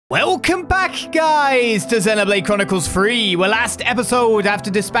Welcome back, guys, to Xenoblade Chronicles 3. Well, last episode, after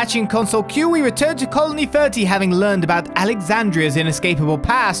dispatching Consul Q, we returned to Colony 30, having learned about Alexandria's inescapable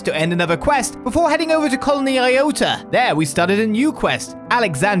past to end another quest, before heading over to Colony Iota. There, we started a new quest,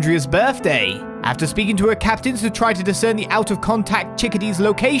 Alexandria's birthday. After speaking to her captains to try to discern the out-of-contact Chickadee's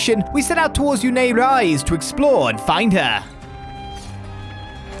location, we set out towards Yunnae Rise to explore and find her.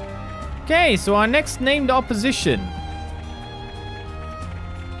 Okay, so our next named opposition.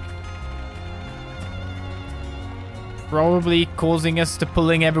 Probably causing us to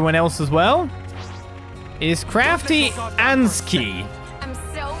pulling everyone else as well, is Crafty Ansky. I'm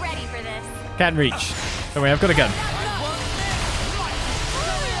so ready for this. Can't reach. Don't worry, I've got a gun.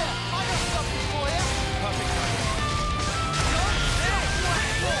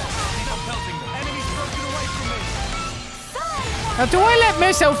 Now, do I let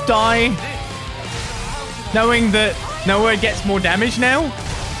myself die, knowing that Noah gets more damage now?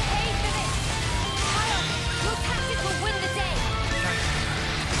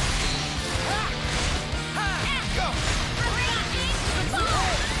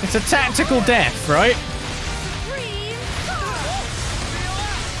 It's a tactical death, right?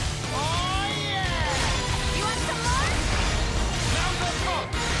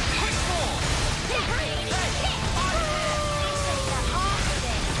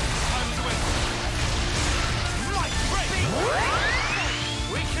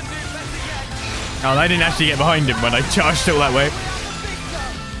 Oh, I didn't actually get behind him when I charged all that way.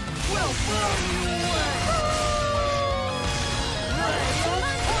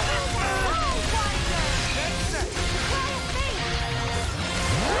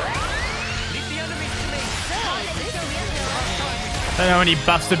 I don't know how many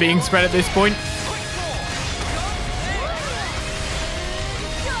buffs are being spread at this point.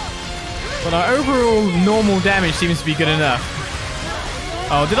 But our overall normal damage seems to be good enough.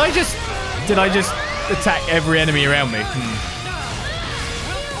 Oh, did I just attack every enemy around me?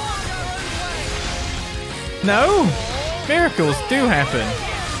 No! Miracles do happen.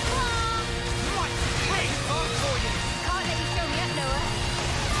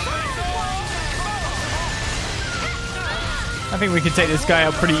 I think we can take this guy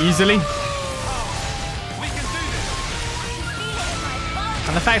out pretty easily. And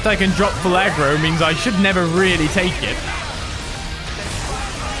the fact I can drop full aggro means I should never really take it.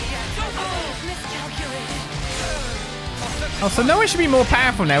 Oh, so Noah should be more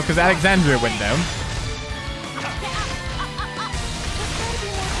powerful now because Alexandria went down.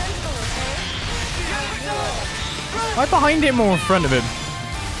 Am I behind him or in front of him?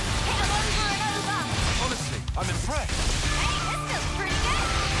 Honestly, I'm impressed.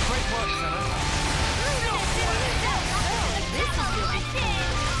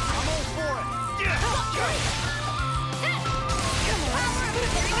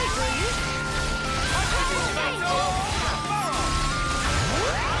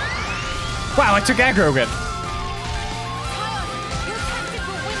 Wow, I took aggro again.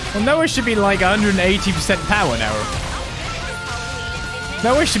 Well, Noah should be like 180% power now.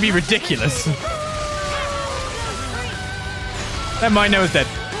 Noah should be ridiculous. Never mind, Noah's dead.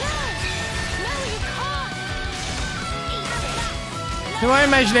 In my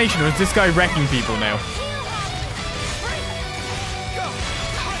imagination, was this guy wrecking people now?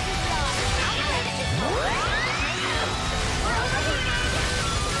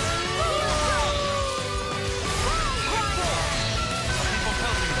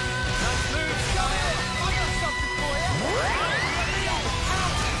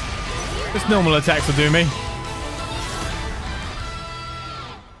 Just normal attacks will do me.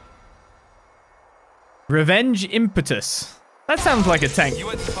 Revenge Impetus. That sounds like a tank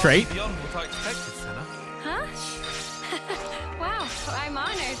trait. Huh? Wow, I'm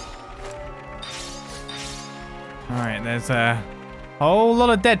honored. Alright, there's a whole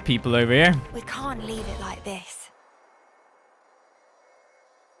lot of dead people over here. We can't leave it like this.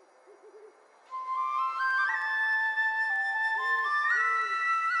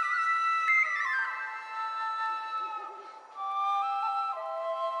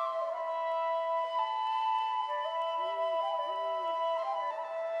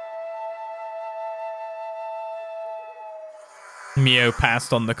 Mio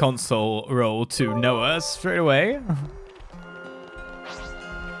passed on the console role to Noah straight away. I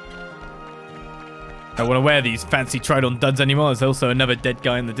don't want to wear these fancy Tridon duds anymore. There's also another dead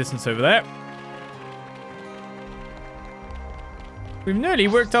guy in the distance over there. We've nearly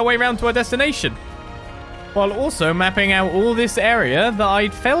worked our way around to our destination, while also mapping out all this area that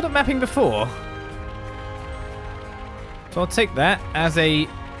I'd failed at mapping before. So I'll take that as a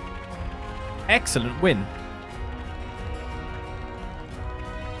excellent win.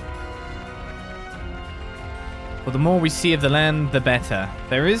 Well, the more we see of the land, the better.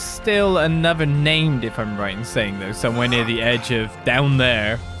 There is still another named, if I'm right in saying, though, somewhere near the edge of down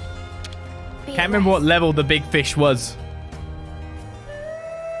there. Can't remember what level the big fish was.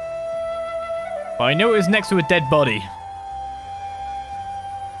 But I know it was next to a dead body.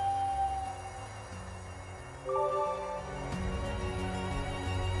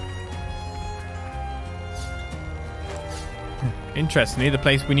 Interestingly, the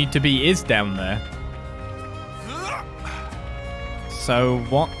place we need to be is down there. So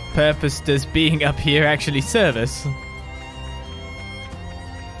what purpose does being up here actually serve us?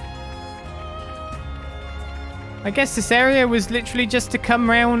 I guess this area was literally just to come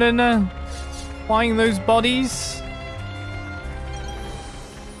round and find those bodies.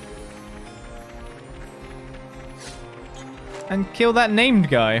 And kill that named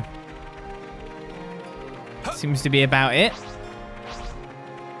guy. Seems to be about it.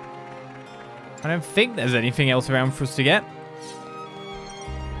 I don't think there's anything else around for us to get.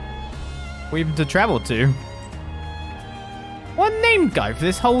 Or even to travel to. One named guy for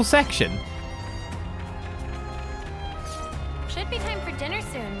this whole section. Should be time for dinner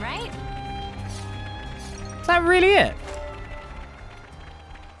soon, right? Is that really it?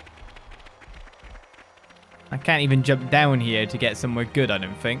 I can't even jump down here to get somewhere good, I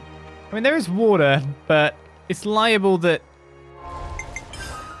don't think. I mean, there is water, but it's liable that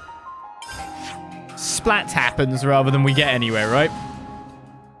splats happens rather than we get anywhere, right?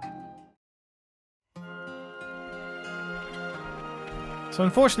 So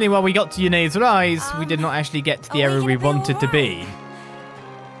unfortunately, while we got to Yunnae's rise, we did not actually get to the area we wanted to be.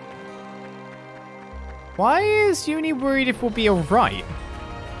 Why is Uni worried if we'll be alright?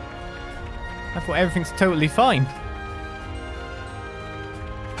 I thought everything's totally fine.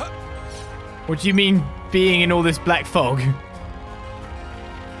 What do you mean, being in all this black fog?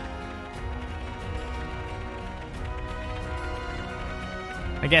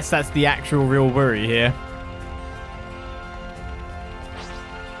 I guess that's the actual real worry here.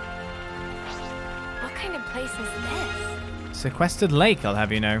 What kind of place is this? Sequestered Lake, I'll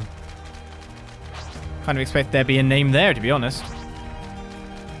have you know. Kind of expect there be a name there, to be honest.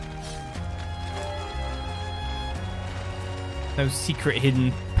 No secret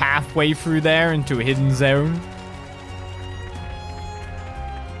hidden pathway through there into a hidden zone.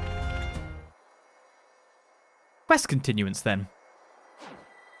 Quest continuance, then.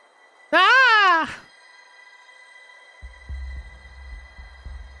 Ah!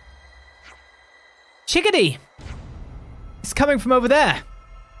 Chickadee! It's coming from over there.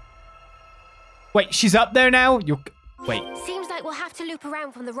 Wait, she's up there now? Wait. Seems like we'll have to loop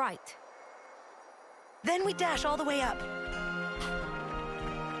around from the right. Then we dash all the way up.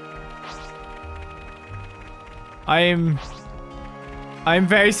 I'm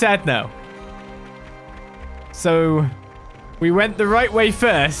very sad now. So, we went the right way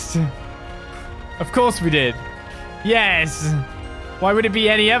first. Of course we did. Yes. Why would it be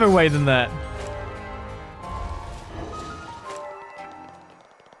any other way than that?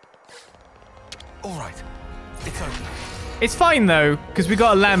 All right. It's open. It's fine though, because we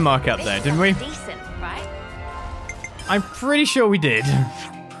got a landmark up there, didn't we? Decent, right? I'm pretty sure we did.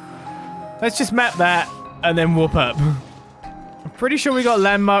 Let's just map that and then whoop up. I'm pretty sure we got a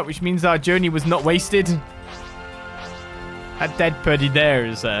landmark, which means our journey was not wasted. That dead birdie there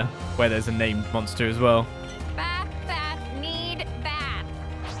is where there's a named monster as well. Bath, need bath.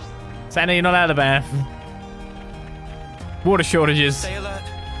 Santa, you're not out of the bath. Water shortages. Stay alert.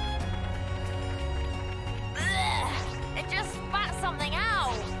 It just spat something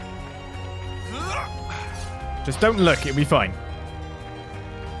out. Just don't look, it'll be fine.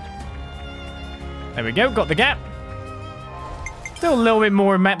 There we go, got the gap. Still a little bit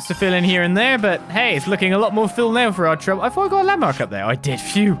more maps to fill in here and there, but hey, it's looking a lot more filled now for our trouble. I thought I got a landmark up there. I did,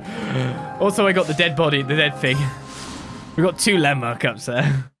 phew. Also, I got the dead body, the dead thing. We got 2 landmark ups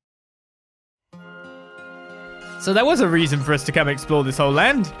there. So there was a reason for us to come explore this whole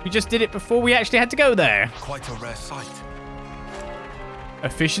land. We just did it before we actually had to go there. Quite a rare sight.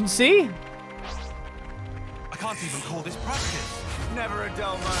 Efficiency? I can't even call this practice. Never a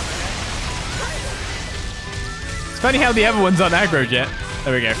dull moment. It's funny how the other one's on aggro yet.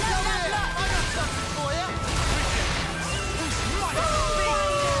 There we go.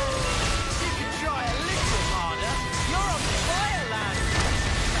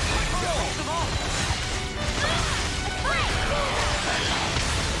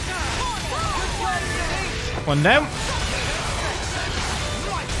 One down.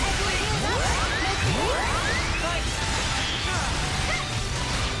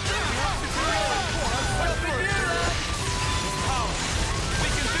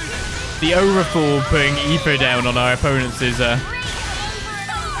 The overfall putting ether down on our opponents is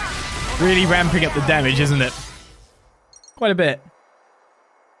really ramping up the damage, isn't it? Quite a bit.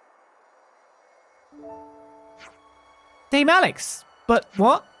 Dame Alex, but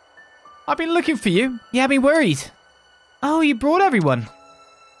what? I've been looking for you. You had me worried. Oh, you brought everyone.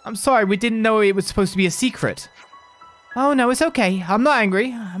 I'm sorry, we didn't know it was supposed to be a secret. Oh no, it's okay. I'm not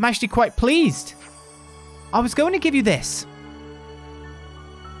angry. I'm actually quite pleased. I was going to give you this.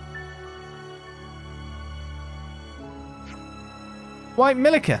 White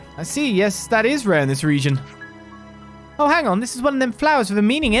Milica. I see, yes, that is rare in this region. Oh, hang on, this is one of them flowers with a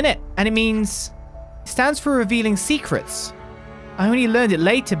meaning in it. And it means... It stands for revealing secrets. I only learned it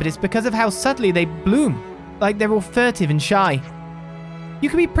later, but it's because of how subtly they bloom. Like they're all furtive and shy. You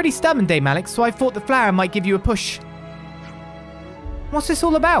can be pretty stubborn, Dame Alex, so I thought the flower might give you a push. What's this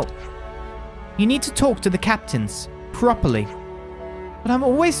all about? You need to talk to the captains. Properly. But I'm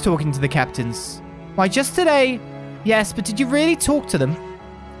always talking to the captains. Why, just today... Yes, but did you really talk to them?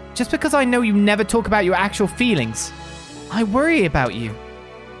 Just because I know you never talk about your actual feelings. I worry about you.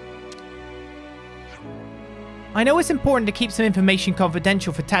 I know it's important to keep some information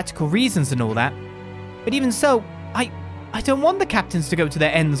confidential for tactical reasons and all that. But even so, I don't want the captains to go to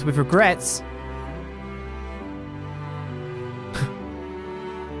their ends with regrets.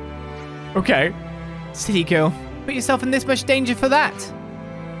 Okay. Silly girl. Put yourself in this much danger for that.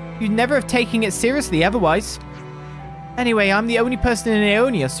 You'd never have taken it seriously otherwise. Anyway, I'm the only person in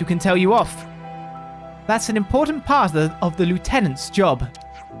Aionios who can tell you off. That's an important part of the lieutenant's job.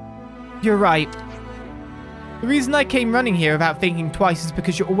 You're right. The reason I came running here without thinking twice is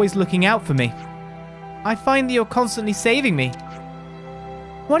because you're always looking out for me. I find that you're constantly saving me.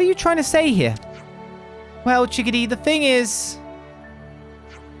 What are you trying to say here? Well, Chickadee, the thing is...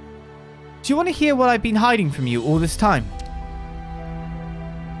 Do you want to hear what I've been hiding from you all this time?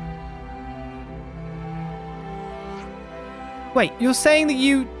 Wait, you're saying that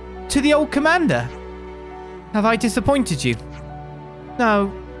you... to the old commander? Have I disappointed you?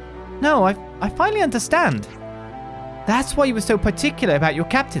 No, I finally understand. That's why you were so particular about your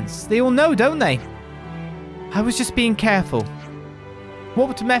captains. They all know, don't they? I was just being careful.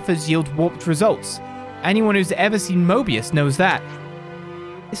 Warped methods yield warped results. Anyone who's ever seen Mobius knows that.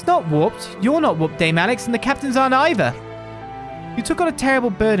 It's not warped. You're not warped, Dame Alex, and the captains aren't either. You took on a terrible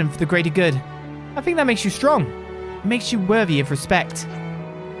burden for the greater good. I think that makes you strong. It makes you worthy of respect.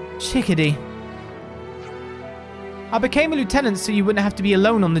 Chickadee. I became a lieutenant so you wouldn't have to be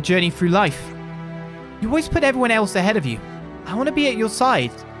alone on the journey through life. You always put everyone else ahead of you. I want to be at your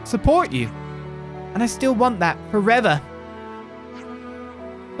side, support you. And I still want that forever.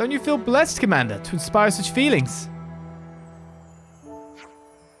 Don't you feel blessed, Commander, to inspire such feelings?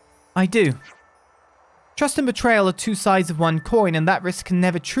 I do. Trust and betrayal are two sides of one coin, and that risk can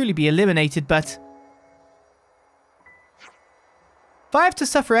never truly be eliminated, but... If I have to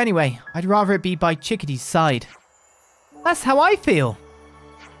suffer anyway, I'd rather it be by Chickadee's side. That's how I feel.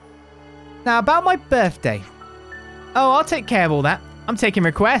 Now, about my birthday. Oh, I'll take care of all that. I'm taking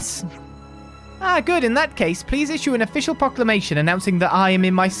requests. Ah, good. In that case, please issue an official proclamation announcing that I am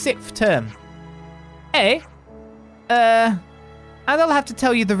in my 6th term. Eh? And I'll have to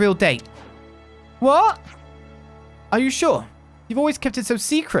tell you the real date. What? Are you sure? You've always kept it so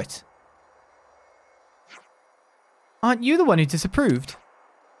secret. Aren't you the one who disapproved?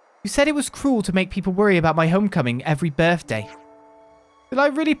 You said it was cruel to make people worry about my homecoming every birthday. Did I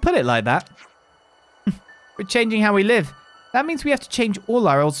really put it like that? We're changing how we live. That means we have to change all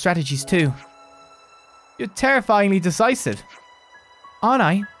our old strategies too. You're terrifyingly decisive. Aren't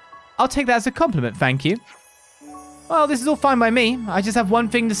I? I'll take that as a compliment, thank you. Well, this is all fine by me. I just have one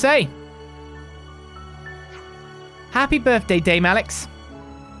thing to say. Happy birthday, Dame Alex.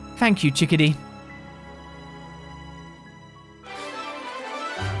 Thank you, Chickadee.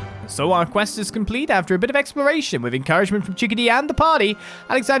 So our quest is complete. After a bit of exploration with encouragement from Chickadee and the party,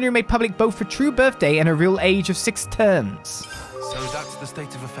 Alexandria made public both her true birthday and her real age of 6 terms. So that's the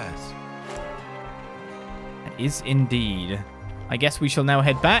state of affairs. That is indeed. I guess we shall now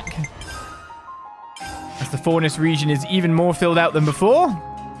head back. As the Forest region is even more filled out than before.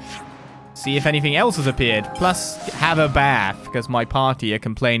 See if anything else has appeared. Plus, have a bath, because my party are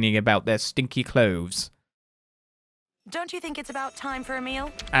complaining about their stinky clothes. Don't you think it's about time for a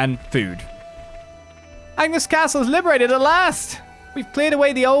meal? And food. Agnes Castle is liberated at last! We've cleared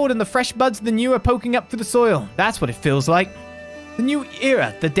away the old and the fresh buds of the new are poking up through the soil. That's what it feels like. The new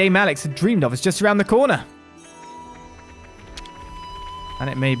era that Dame Alex had dreamed of is just around the corner. And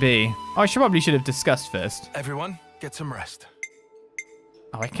it may be. Oh, I probably should have discussed first. Everyone, get some rest.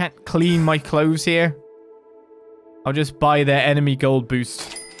 Oh, I can't clean my clothes here. I'll just buy their enemy gold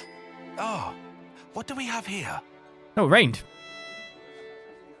boost. What do we have here? Oh, it rained.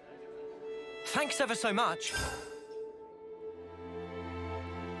 Thanks ever so much.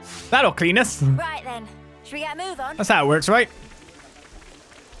 That'll clean us. Right then. Should we get a move on? That's how it works, right?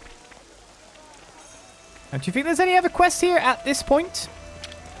 And do you think there's any other quests here at this point?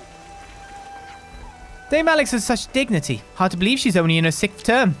 Dame Alex has such dignity. Hard to believe she's only in her 6th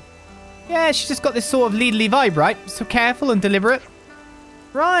term. Yeah, she's just got this sort of leaderly vibe, right? So careful and deliberate.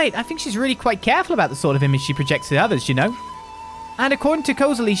 Right, I think she's really quite careful about the sort of image she projects to others, you know? And according to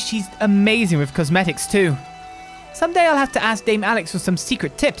Kozali, she's amazing with cosmetics too. Someday I'll have to ask Dame Alex for some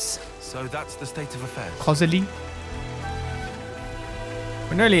secret tips. So that's the state of affairs. Kozali.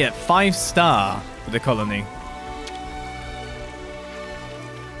 We're nearly at 5-star with the colony.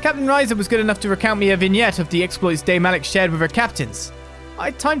 Captain Riser was good enough to recount me a vignette of the exploits Dame Alex shared with her captains. I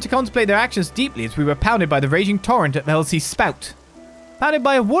had time to contemplate their actions deeply as we were pounded by the raging torrent at Elsie's spout. Pounded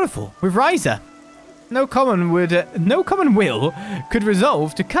by a waterfall with Riser. No common will could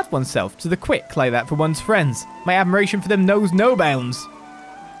resolve to cut oneself to the quick like that for one's friends. My admiration for them knows no bounds.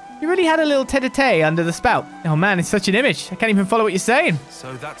 You really had a little tete-a-tete under the spout. Oh man, it's such an image. I can't even follow what you're saying.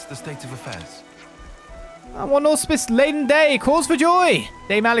 So that's the state of affairs. One auspice-laden day, cause for joy.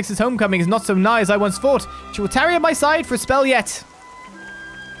 Dame Alex's homecoming is not so nigh as I once thought. She will tarry at my side for a spell yet.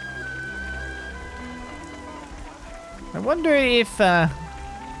 I wonder if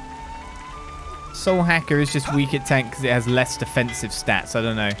Soul Hacker is just weak at tank because it has less defensive stats. I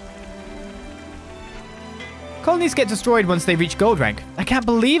don't know. Colonies get destroyed once they reach gold rank. I can't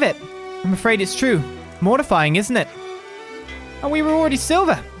believe it. I'm afraid it's true. Mortifying, isn't it? And we were already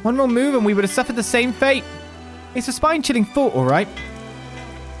silver. One more move and we would have suffered the same fate. It's a spine-chilling thought, all right.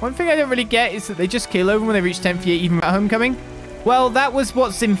 One thing I don't really get is that they just kill over when they reach 10th year, even at homecoming. Well, that was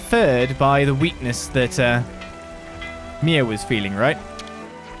what's inferred by the weakness that Mia was feeling, right?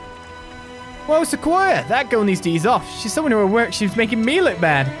 Whoa, Sequoia! That girl needs to ease off. She's someone who at work, she's making me look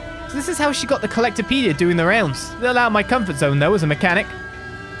bad. So this is how she got the Collectopedia doing the rounds. They'll allow my comfort zone, though, as a mechanic.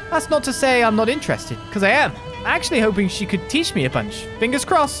 That's not to say I'm not interested, because I am. Actually hoping she could teach me a bunch. Fingers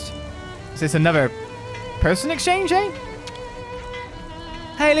crossed. Is this another person exchange, eh?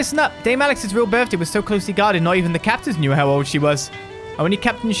 Hey, listen up. Dame Alex's real birthday was so closely guarded, not even the captains knew how old she was. Only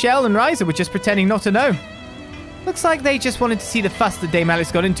Captain Shell and Riser were just pretending not to know. Looks like they just wanted to see the fuss that Dame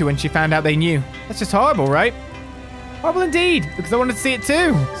Alex got into when she found out they knew. That's just horrible, right? Horrible indeed, because I wanted to see it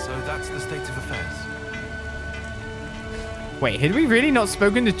too. So that's the state of affairs. Wait, had we really not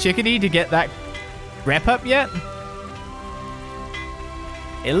spoken to Chickadee to get that rep up yet?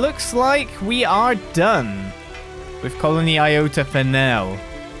 It looks like we are done with Colony Iota for now.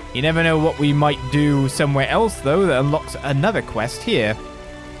 You never know what we might do somewhere else, though, that unlocks another quest here.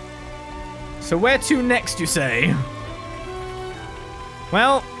 So where to next, you say?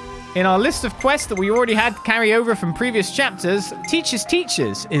 Well, in our list of quests that we already had carry over from previous chapters, Teachers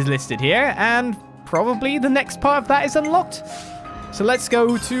Teachers is listed here, and probably the next part of that is unlocked. So let's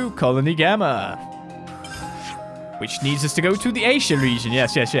go to Colony Gamma, which needs us to go to the Asia region.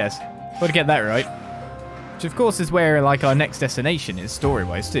 Yes. Got to get that right. Which, of course, is where, like, our next destination is,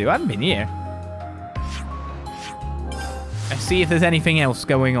 story-wise, too. I haven't been here. Let's see if there's anything else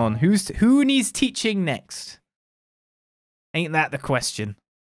going on. Who needs teaching next? Ain't that the question?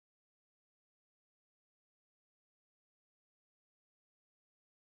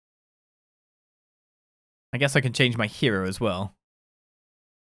 I guess I can change my hero as well.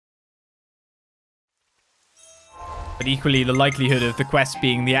 But equally, the likelihood of the quest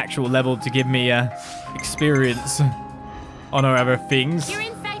being the actual level to give me experience on our other things. You're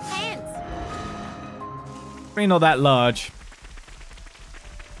in safe hands. Probably not that large.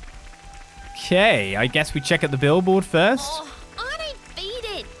 Okay, I guess we check out the billboard first. Oh, I don't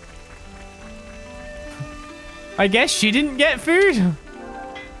feed it. I guess she didn't get food.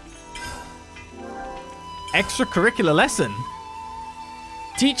 Extracurricular lesson.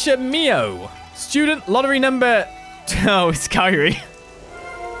 Teacher Mio. Student lottery number... Oh, it's Kyrie.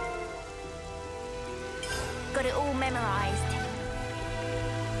 Got it all memorized.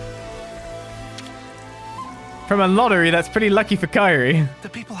 From a lottery, that's pretty lucky for Kyrie. Do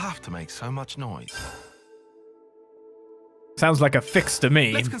people have to make so much noise? Sounds like a fix to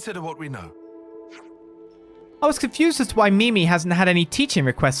me. Let's consider what we know. I was confused as to why Mimi hasn't had any teaching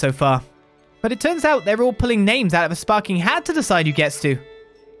requests so far. But it turns out they're all pulling names out of a sparking hat to decide who gets to.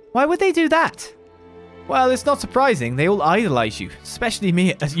 Why would they do that? Well, it's not surprising. They all idolize you. Especially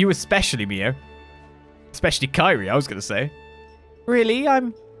Mia. You especially, Mia. Especially Kyrie, I was going to say. Really?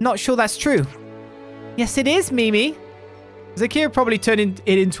 I'm not sure that's true. Yes, it is, Mimi. Zakir probably turned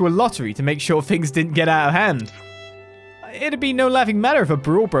it into a lottery to make sure things didn't get out of hand. It'd be no laughing matter if a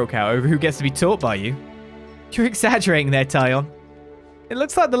brawl broke out over who gets to be taught by you. You're exaggerating there, Tyon. It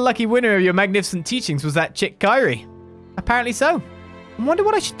looks like the lucky winner of your magnificent teachings was that chick Kairi. Apparently so. I wonder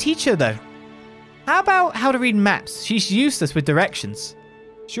what I should teach her, though. How about how to read maps? She's useless with directions.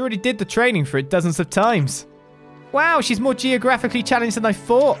 She already did the training for it dozens of times. Wow, she's more geographically challenged than I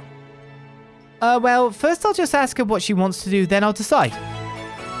thought. Well, first I'll just ask her what she wants to do, then I'll decide.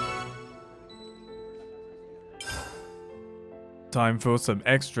 Time for some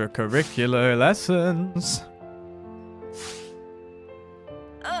extracurricular lessons.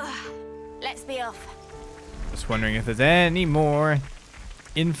 Ugh, let's be off. Just wondering if there's any more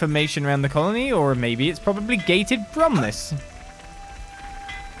information around the colony, or maybe it's probably gated from this.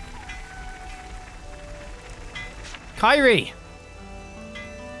 Kairi!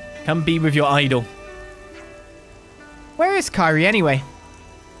 Come be with your idol. Where is Kairi anyway?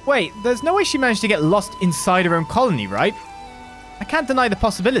 Wait, there's no way she managed to get lost inside her own colony, right? I can't deny the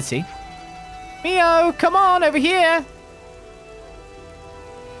possibility. Mio, come on, over here!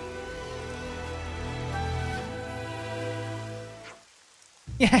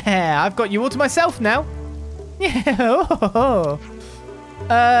 Yeah, I've got you all to myself now. Yeah, oh.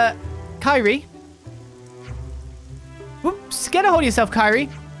 Kairi? Whoops, get a hold of yourself, Kairi.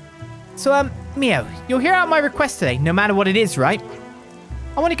 So, Mio, you'll hear out my request today, no matter what it is, right?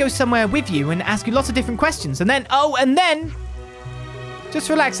 I want to go somewhere with you and ask you lots of different questions, and then,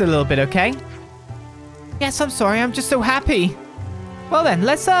 just relax a little bit, okay? Yes, I'm sorry, I'm just so happy. Well then,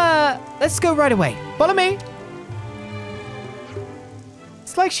 let's go right away. Follow me.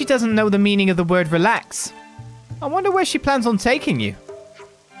 It's like she doesn't know the meaning of the word relax. I wonder where she plans on taking you.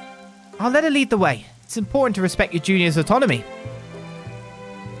 I'll let her lead the way. It's important to respect your junior's autonomy.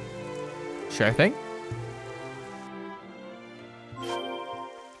 Sure thing.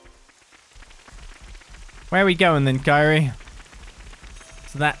 Where are we going then, Kairi?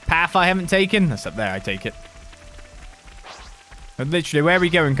 So that path I haven't taken? That's up there, I take it. But literally, where are we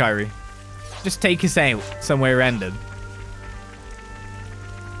going, Kairi? Just take us out somewhere random.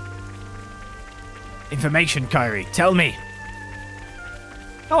 Information, Kairi. Tell me.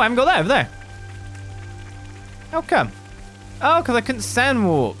 Oh, I haven't got that over there. How come? Oh, because I couldn't sand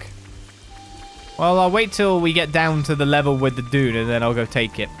walk. Well, I'll wait till we get down to the level with the dude and then I'll go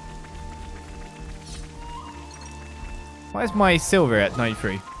take it. Why is my silver at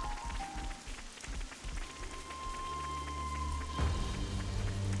 93?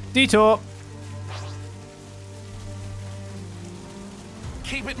 Detour.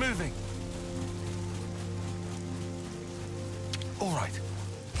 Keep it moving. All right,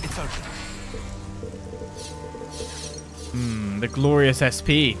 it's open. The glorious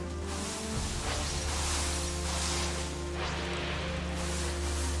SP.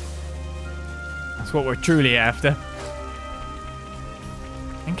 That's what we're truly after.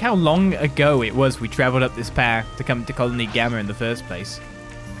 Think how long ago it was we traveled up this path to come to Colony Gamma in the first place.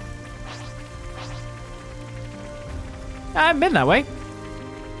 I haven't been that way.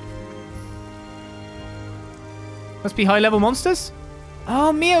 Must be high-level monsters?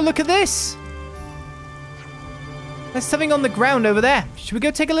 Oh, Mio, look at this! There's something on the ground over there. Should we go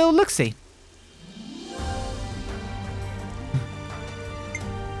take a little look-see?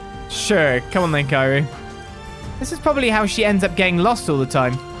 Sure, come on then, Kairi. This is probably how she ends up getting lost all the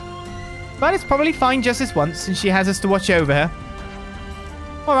time. But it's probably fine just this once, since she has us to watch over her.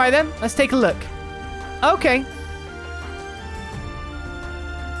 Alright then, let's take a look. Okay.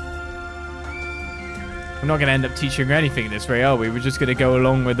 We're not going to end up teaching her anything this way, are we? We're just going to go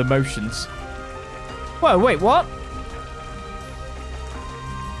along with the motions. Whoa, wait, what?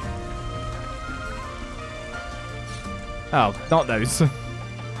 Oh, not those.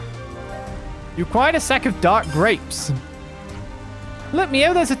 You acquired a sack of dark grapes. Look,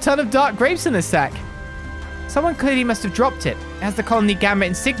 Mio, there's a ton of dark grapes in this sack. Someone clearly must have dropped it. It has the Colony Gamma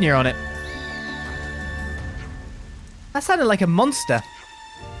insignia on it. That sounded like a monster.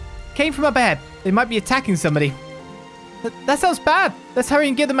 Came from up ahead. They might be attacking somebody. That sounds bad. Let's hurry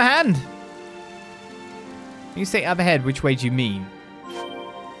and give them a hand. When you say up ahead, which way do you mean?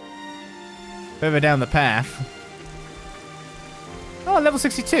 Further down the path. Oh, level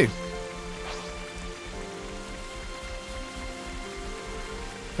 62.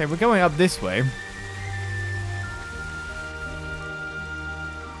 Okay, we're going up this way.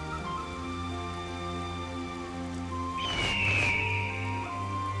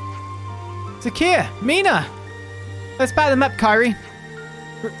 Zakia, Mina! Let's batter them up, Kairi.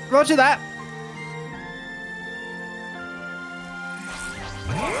 Roger that.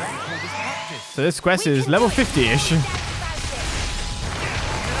 So this quest is level 50-ish.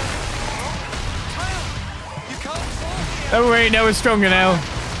 Don't worry, Noah's stronger now.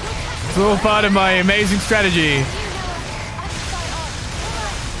 It's all part of my amazing strategy.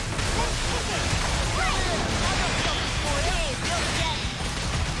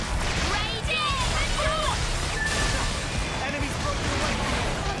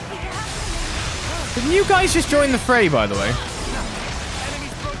 Didn't you guys just join the fray, by the way?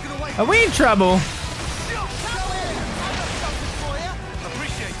 Are we in trouble?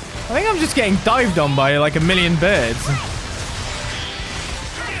 I think I'm just getting dived on by like a million birds.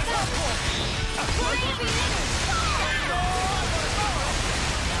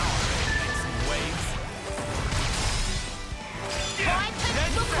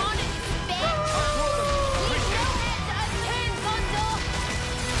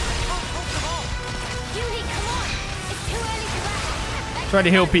 Try to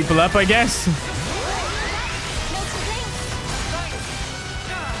heal people up, I guess.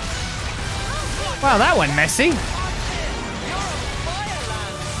 Wow, that went messy.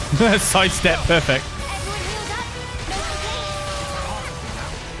 Sidestep, perfect.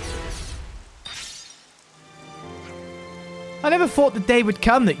 I never thought the day would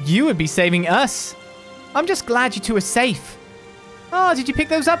come that you would be saving us. I'm just glad you two are safe. Oh, did you pick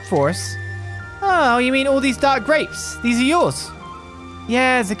those up for us? Oh, you mean all these dark grapes? These are yours?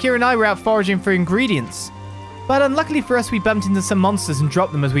 Yeah, Zakira and I were out foraging for ingredients. But unluckily for us, we bumped into some monsters and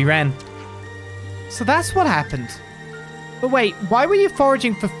dropped them as we ran. So that's what happened. But wait, why were you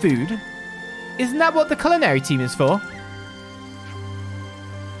foraging for food? Isn't that what the culinary team is for?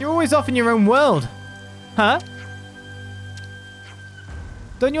 You're always off in your own world. Huh?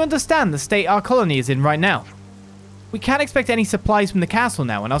 Don't you understand the state our colony is in right now? We can't expect any supplies from the castle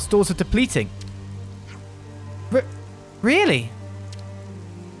now, and our stores are depleting. Really?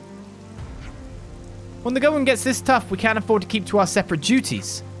 When the going gets this tough, we can't afford to keep to our separate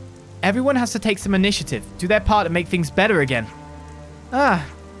duties. Everyone has to take some initiative, do their part and make things better again. Ah.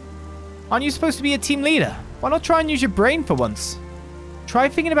 Aren't you supposed to be a team leader? Why not try and use your brain for once? Try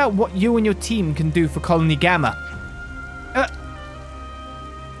thinking about what you and your team can do for Colony Gamma.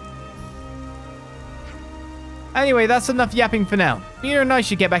 Anyway, that's enough yapping for now. Mina and I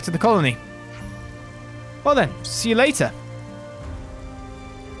should get back to the colony. Well then, see you later.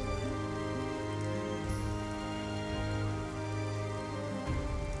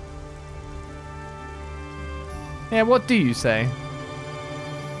 Yeah, what do you say?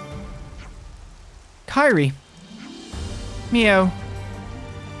 Kyrie. Mio.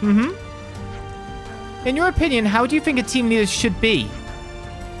 In your opinion, how do you think a team leader should be?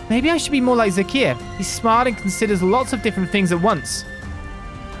 Maybe I should be more like Zakir. He's smart and considers lots of different things at once.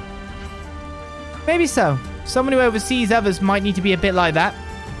 Maybe so. Someone who oversees others might need to be a bit like that.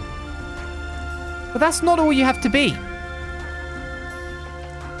 But that's not all you have to be.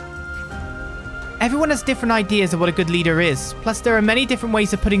 Everyone has different ideas of what a good leader is. Plus, there are many different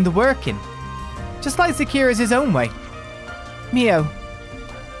ways of putting the work in. Just like Zakir is his own way. Mio.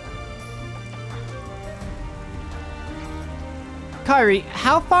 Kyrie,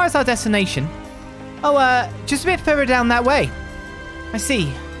 how far is our destination? Oh, just a bit further down that way. I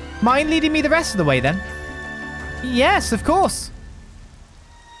see. Mind leading me the rest of the way, then? Yes, of course.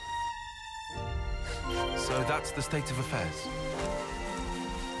 So that's the state of affairs.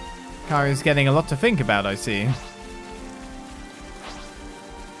 Kyrie's getting a lot to think about, I see.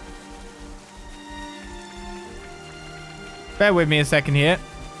 Bear with me a second here.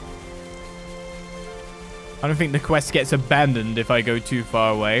 I don't think the quest gets abandoned if I go too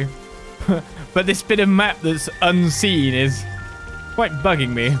far away. But this bit of map that's unseen is quite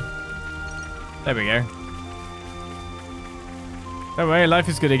bugging me. There we go. Don't worry, life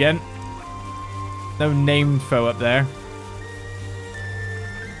is good again. No named foe up there.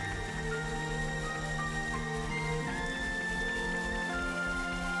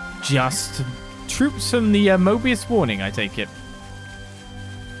 Just troops from the Mobius warning, I take it.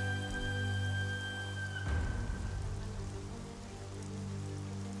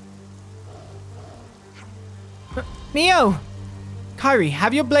 Mio! Kyrie,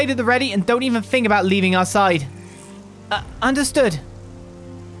 have your blade at the ready and don't even think about leaving our side. Understood.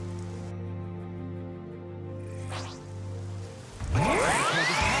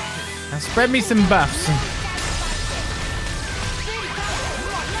 Now spread me some buffs.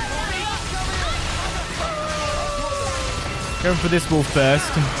 Going for this wolf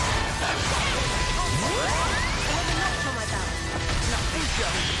first.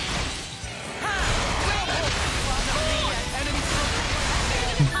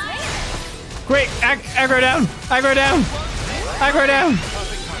 Quick! Aggro down! Aggro down! Aggro down!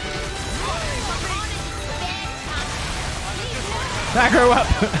 Aggro up!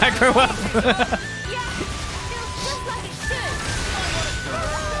 Aggro up!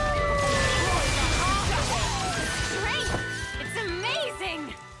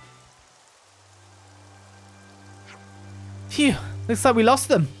 Phew, looks like we lost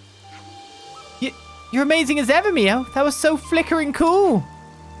them. You're amazing as ever, Mio. That was so flickering cool.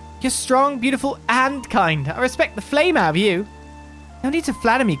 You're strong, beautiful, and kind. I respect the flame out of you. No need to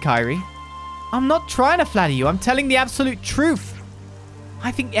flatter me, Kairi. I'm not trying to flatter you. I'm telling the absolute truth.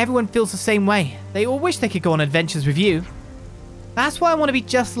 I think everyone feels the same way. They all wish they could go on adventures with you. That's why I want to be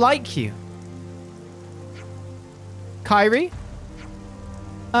just like you. Kairi?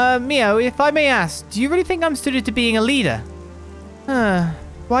 Mio, if I may ask, do you really think I'm suited to being a leader? Why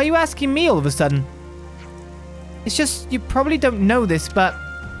are you asking me all of a sudden? It's just, you probably don't know this, but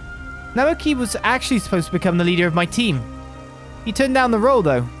Naoki was actually supposed to become the leader of my team. He turned down the role,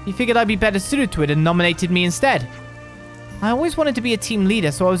 though. He figured I'd be better suited to it and nominated me instead. I always wanted to be a team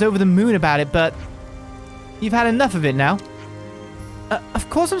leader, so I was over the moon about it, but you've had enough of it now. Of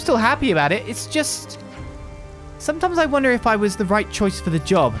course I'm still happy about it. It's just, sometimes I wonder if I was the right choice for the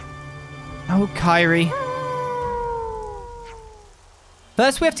job. Oh, Kairi.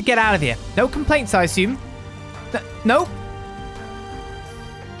 First, we have to get out of here. No complaints, I assume. Nope.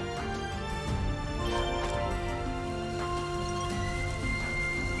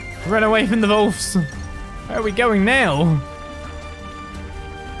 Run away from the wolves. Where are we going now?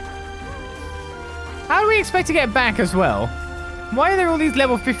 How do we expect to get back as well? Why are there all these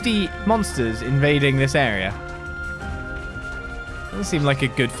level 50 monsters invading this area? Doesn't seem like a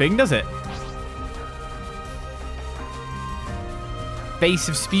good thing, does it?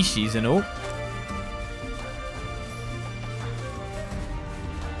 Invasive species and all.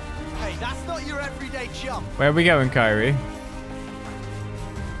 Hey, that's not your everyday jump. Where are we going, Kairi?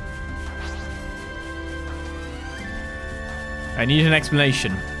 I need an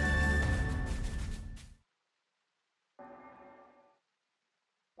explanation.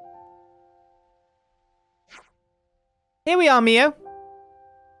 Here we are, Mio.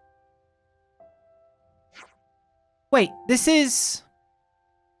 Wait, this is...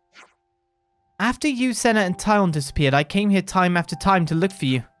 After you, Senna, and Tyon disappeared, I came here time after time to look for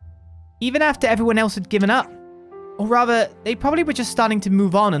you. Even after everyone else had given up. Or rather, they probably were just starting to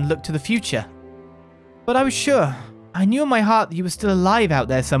move on and look to the future. But I was sure. I knew in my heart that you were still alive out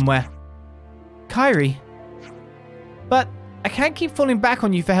there somewhere. Kairi. But I can't keep falling back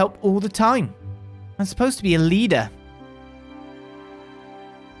on you for help all the time. I'm supposed to be a leader.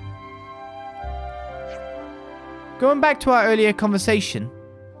 Going back to our earlier conversation,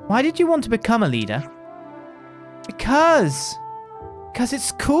 why did you want to become a leader? Because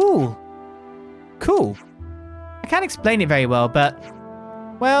it's cool. Cool. I can't explain it very well, but...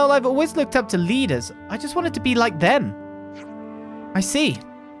 Well, I've always looked up to leaders. I just wanted to be like them. I see.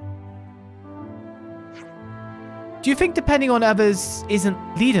 Do you think depending on others isn't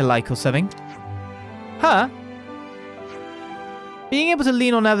leader-like or something? Huh? Being able to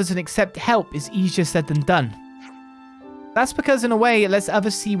lean on others and accept help is easier said than done. That's because in a way it lets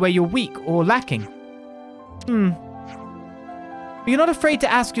others see where you're weak or lacking. But you're not afraid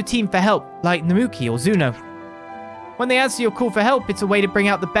to ask your team for help, like Namuki or Zuno. When they answer your call for help, it's a way to bring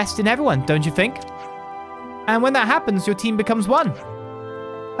out the best in everyone, don't you think? And when that happens, your team becomes one.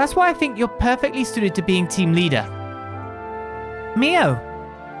 That's why I think you're perfectly suited to being team leader. Mio.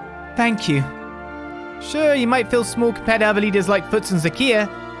 Thank you. Sure, you might feel small compared to other leaders like Foots and Zakia,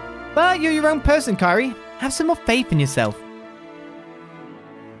 but you're your own person, Kairi. Have some more faith in yourself.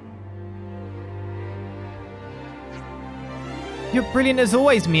 You're brilliant as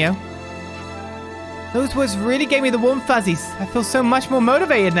always, Mio. Those words really gave me the warm fuzzies. I feel so much more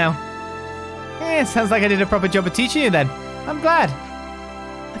motivated now. Yeah, sounds like I did a proper job of teaching you then. I'm glad.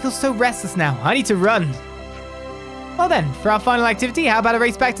 I feel so restless now. I need to run. Well then, for our final activity, how about a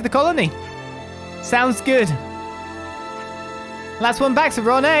race back to the colony? Sounds good. Last one back's a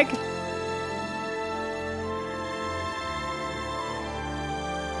raw egg.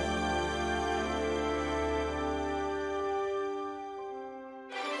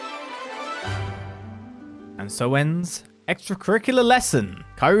 And so ends Extracurricular Lesson.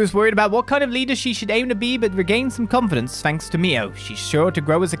 Kairi was worried about what kind of leader she should aim to be, but regained some confidence thanks to Mio. She's sure to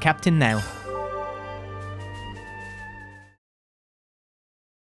grow as a captain now.